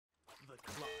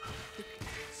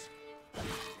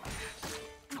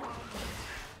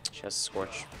She has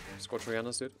Scorch. Scorch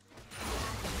Rihanna's, dude.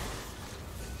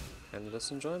 Endless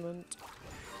enjoyment.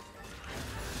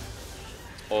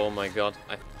 Oh my god,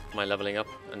 I f***ed my leveling up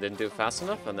and didn't do it fast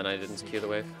enough, and then I didn't Q the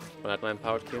wave when I had my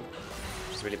empowered Q.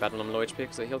 Which is really bad when I'm low HP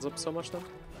because it heals up so much then.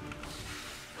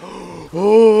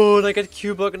 Oh, and I get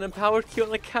Q bug and empowered Q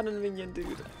on the cannon minion,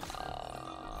 dude.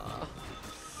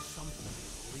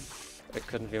 It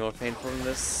couldn't be more painful than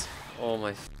this. Oh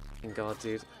my f***ing god,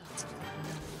 dude.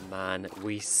 Man,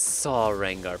 we saw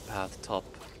Rengar path top,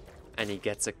 and he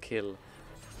gets a kill.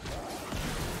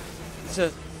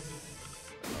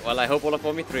 Well, I hope Olaf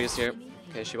won me 3s here.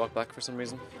 Okay, she walked back for some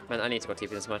reason. Man, I need to go TP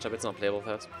this matchup. It's not playable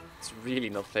without. It's really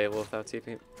not playable without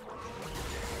TP.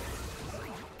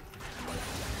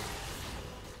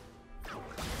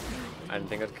 I didn't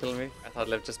think it'd kill me. I thought it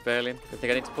lived just barely. Didn't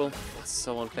think I need to pull. It's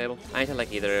so unplayable. I need to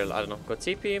like either, I don't know, go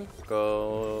TP,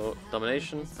 go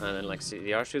Domination, and then like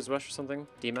CDR shoes rush or something.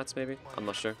 DMATs maybe? I'm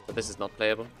not sure. But this is not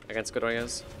playable against good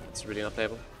Orias. It's really not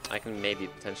playable. I can maybe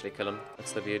potentially kill him.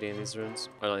 That's the beauty in these runes.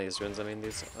 Or not these runes, I mean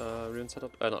these rune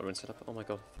setup. Not rune setup. Oh my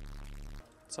god.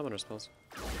 Summoner spells.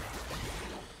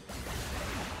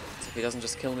 If he doesn't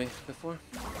just kill me before,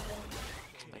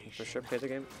 I can for sure play the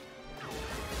game.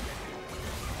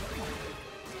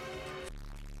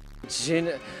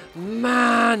 Jin,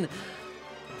 man!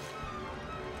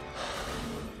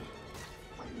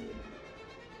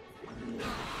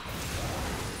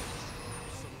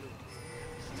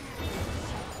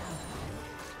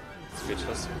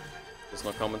 Speechless. There's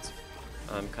no comment.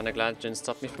 I'm kinda glad Jin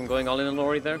stopped me from going all in on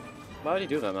Lori there. Why would he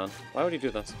do that, man? Why would he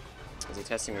do that? Is he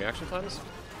testing reaction times?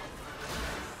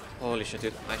 Holy shit,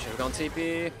 dude. I should have gone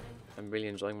TP. I'm really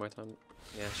enjoying my time.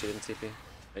 Yeah, she didn't TP.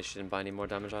 She didn't buy any more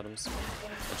damage items.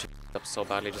 And she f***ed up so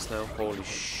badly just now. Holy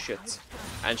shit.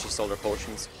 And she sold her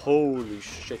potions. Holy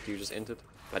shit, you just inted.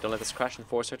 If I don't let this crash and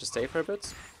force her to stay for a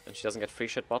bit, and she doesn't get free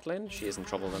shit bot lane, she is in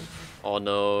trouble then. Oh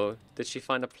no. Did she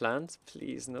find a plant?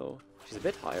 Please, no. She's a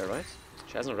bit higher, right?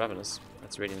 She has no Ravenous.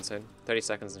 That's really insane. 30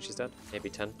 seconds and she's dead. Maybe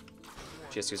 10.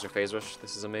 She just used her phase rush.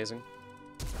 This is amazing.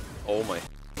 Oh my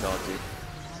god, dude.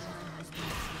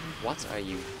 What are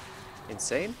you?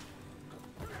 Insane?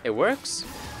 It works?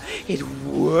 It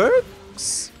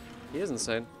works? He is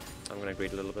insane. I'm gonna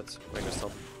greed a little bit. Rengar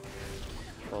stop.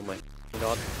 Oh my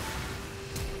god.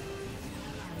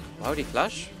 Why would he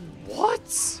flash? What?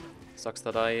 Sucks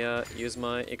that I use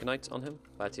my ignite on him.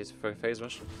 Bad to use for phase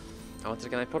rush. I wanted to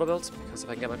get my proto belt, because if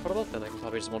I can get my proto belt, then I can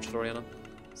probably just one-shot Orianna.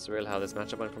 It's real how this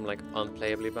matchup went from like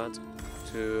unplayably bad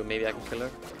to maybe I can kill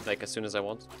her, like as soon as I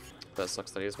want. But it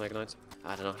sucks that I use my ignite.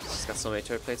 I don't know, she's got so many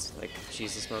turret plates, like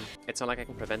Jesus man. It's not like I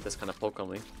can prevent this kind of poke on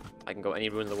me. I can go any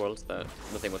rune in the world that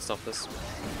nothing would stop this.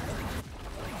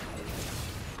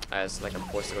 As like I'm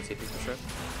forced to go TP for sure.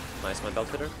 Nice, my belt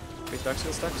hitter. 3 dark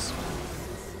skill stacks.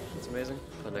 That's amazing.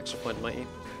 An extra point in my E.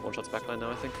 One shot's backline now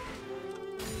I think.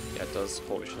 Yeah it does.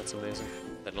 Holy shit, that's amazing.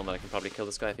 Let alone that I can probably kill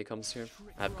this guy if he comes here.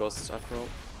 I have ghosts after all.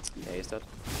 Yeah, he's dead.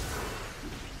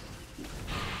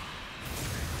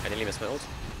 I nearly missed my ult.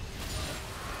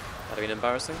 That'd been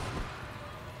embarrassing.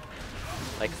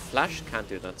 Like, Flash can't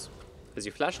do that. Because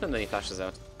you flash him, then he flashes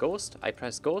out. Ghost, I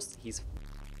press Ghost, he's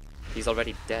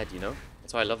already dead, you know?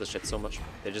 That's why I love this shit so much.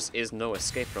 There just is no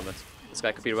escape from it. This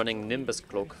guy could be running Nimbus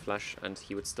Cloak Flash, and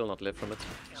he would still not live from it.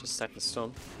 It's just set in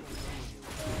stone.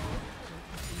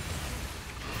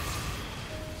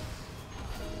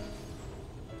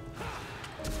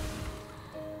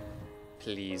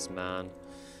 Please, man.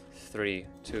 3,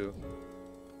 2.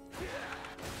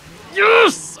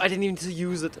 Yes! I didn't even need to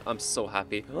use it. I'm so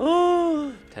happy.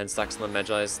 10 stacks on the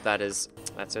Magi's. That's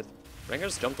it.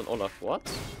 Rengar's jumped on Olaf. What?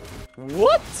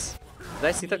 What? Did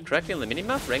I see that correctly on the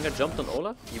minimap? Rengar jumped on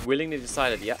Olaf? He willingly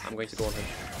decided, yeah, I'm going to go on him.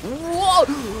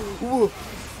 Whoa!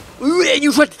 And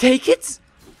you tried to take it?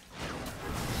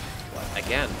 What?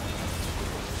 Again?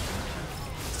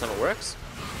 This time it works?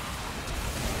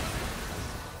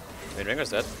 I mean,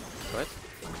 Rengar's dead, right?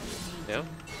 Yeah.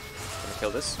 Gonna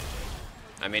kill this.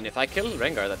 I mean, if I kill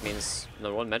Rengar, that means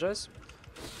number 1 Magi's.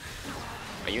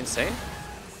 Are you insane?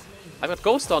 I got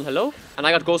Ghost on, hello? And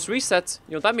I got Ghost Reset.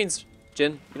 You know what that means,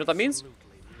 Jin? You know what that means?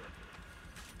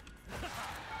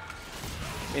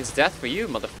 It means death for you,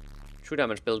 mother. True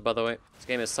damage build, by the way. This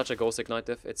game is such a Ghost Ignite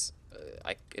diff. It's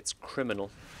criminal.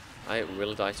 I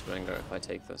will die to Rengar if I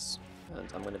take this. And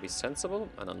I'm gonna be sensible,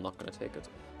 and I'm not gonna take it.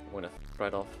 I'm gonna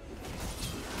right off.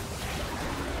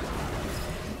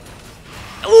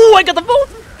 Oh, I got the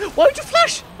both! Why would you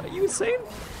flash? Are you insane?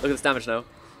 Look at this damage now.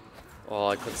 Oh,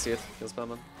 I couldn't see it. Feels bad,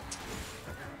 man.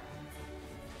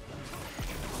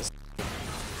 This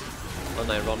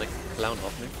unironic clown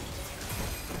off me.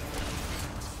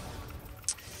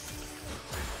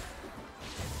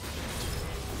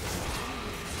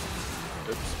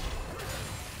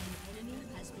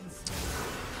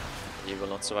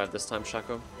 not survive this time,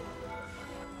 Shaco.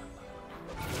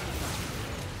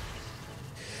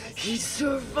 He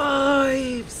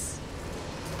survives!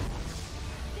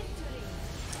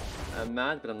 I'm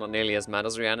mad, but I'm not nearly as mad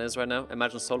as Rihanna is right now.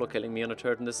 Imagine solo killing me on a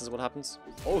turret and this is what happens.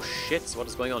 Oh shit, what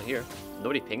is going on here?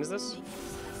 Nobody pings this?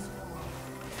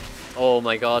 Oh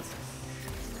my god.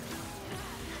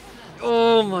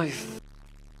 Oh my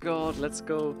god, let's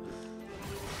go.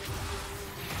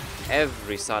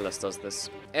 Every Sylas does this.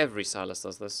 Every Sylas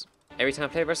does this. Every time I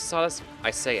play versus Sylas,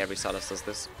 I say every Sylas does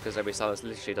this. Because every Sylas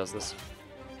literally does this.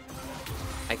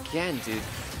 Again, dude.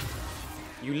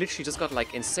 You literally just got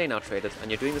like insane out-traded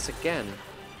and you're doing this again.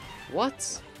 What?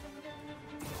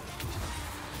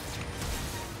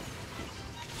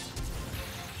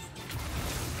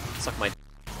 Suck my...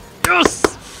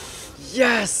 Yes!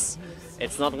 Yes!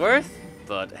 It's not worth,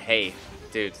 but hey,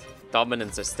 dude.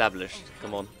 Dominance established.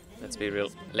 Come on, let's be real.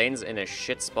 Lane's in a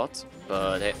shit spot,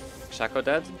 but hey, Shaco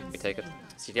dead, we take it.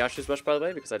 CDR choose rush, by the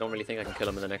way, because I don't really think I can kill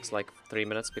him in the next like 3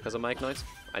 minutes because of my ignite.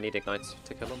 I need ignite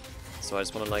to kill him, so I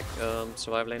just want to like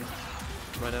survive lane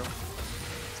right now.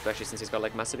 Especially since he's got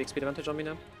like massive speed advantage on me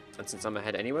now, and since I'm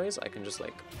ahead anyways, I can just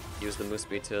like use the move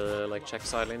speed to like check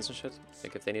side lanes and shit,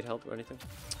 like if they need help or anything.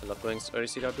 I love going early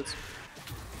CDR boots.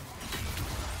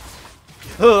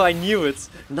 Oh, I knew it!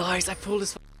 Nice, I pulled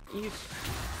his Eve.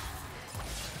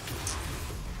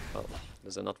 Well,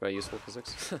 these are not very useful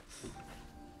physics.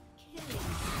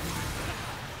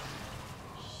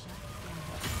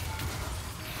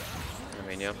 I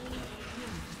mean, yeah.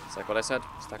 It's like what I said.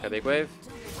 Stack a big wave.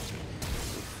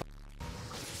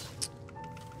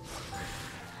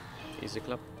 Easy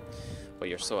club. But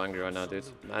you're so angry right now, dude.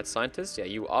 Mad scientist? Yeah,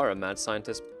 you are a mad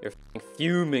scientist. You're f***ing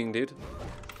fuming, dude.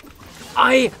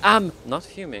 I am not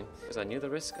fuming. Because I knew the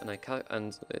risk and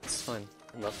it's fine.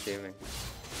 I'm not fuming.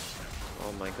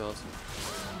 Oh my god.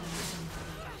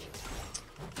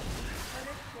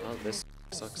 Well, this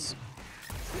sucks.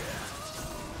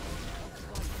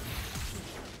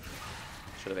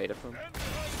 Should have ate it from him.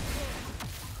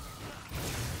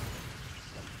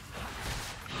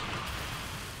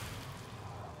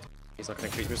 He's not gonna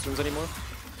creep his rooms anymore.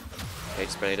 Okay,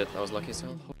 just sprayed it. That was lucky as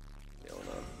hell. Oh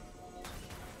no.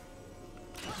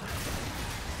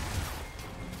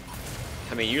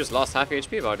 I mean, you just lost half your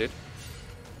HP, bar, dude.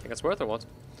 Think that's worth or what?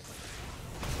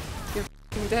 You're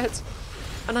f***ing dead.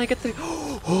 And I get the...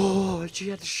 Oh, she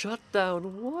had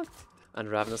shutdown. What? And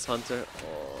Ravenous Hunter.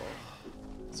 Oh.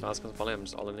 So I was gonna follow him,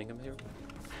 just all-inning him here.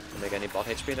 Can make any bot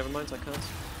HP, never mind, I can't.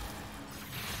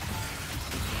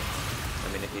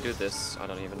 I mean, if you do this, I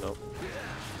don't even know.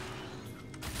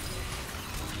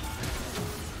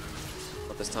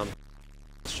 But this time,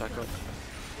 Shaco.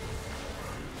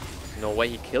 No way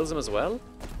he kills him as well?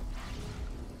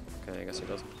 Okay, I guess he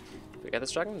does. If we get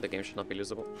this dragon, the game should not be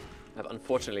losable. I've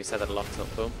unfortunately said that a lot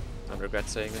though. I regret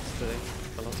saying it today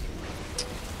a lot.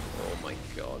 Oh my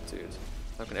god, dude.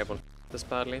 How can everyone f this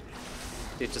badly?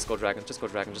 Dude, just go dragon, just go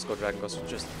dragon, just go dragon,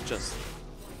 just.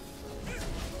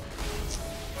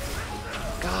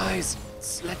 Guys,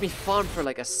 let me farm for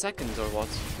like a second or what?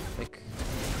 Like,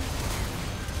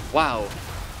 wow.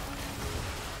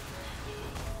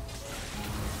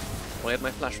 Only had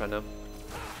my flash right now.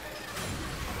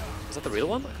 Is that the real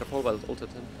one? I could have probably well ulted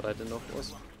him, but I didn't know if it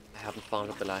was. I haven't farmed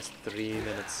up the last 3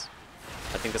 minutes.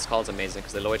 I think this call is amazing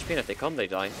because they're low HP and if they come, they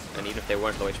die. And even if they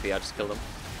weren't low HP, I just kill them.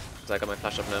 Because I got my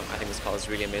flash up now. I think this call is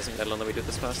really amazing, let alone that we do it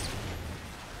this fast.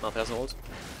 Malphite has no ult.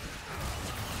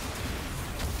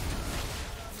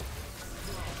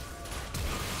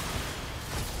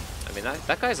 I mean,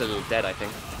 that guy's a little dead, I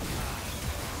think.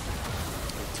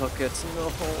 He took it. No,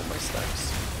 my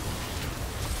stacks.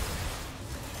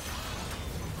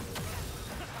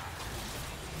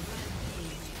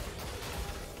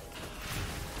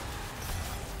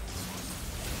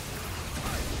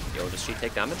 Yo, does she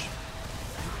take damage?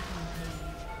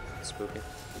 Spooky.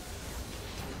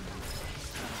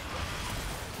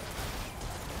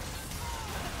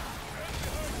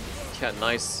 Yeah,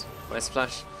 nice. Nice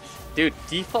flash. Dude,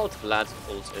 default Vlad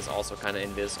ult is also kind of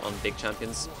invis on big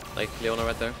champions, like Leona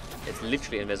right there. It's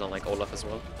literally invis on like Olaf as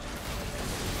well.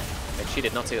 Like she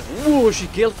did not see it. Whoa, she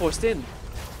gale forced in!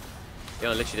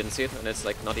 Leona literally didn't see it, and it's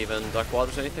like not even Dark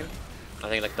Waters or anything. I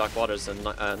think like Dark Waters and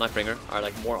Nightbringer are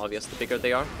like more obvious the bigger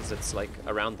they are, because it's like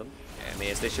around them. I mean,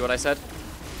 it's literally what I said.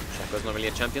 Shaco's not really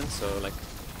a champion, so like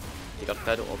he got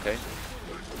fed, okay.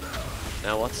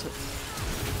 Now what?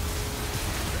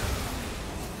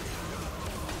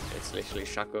 It's literally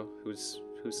Shaco who's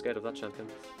scared of that champion.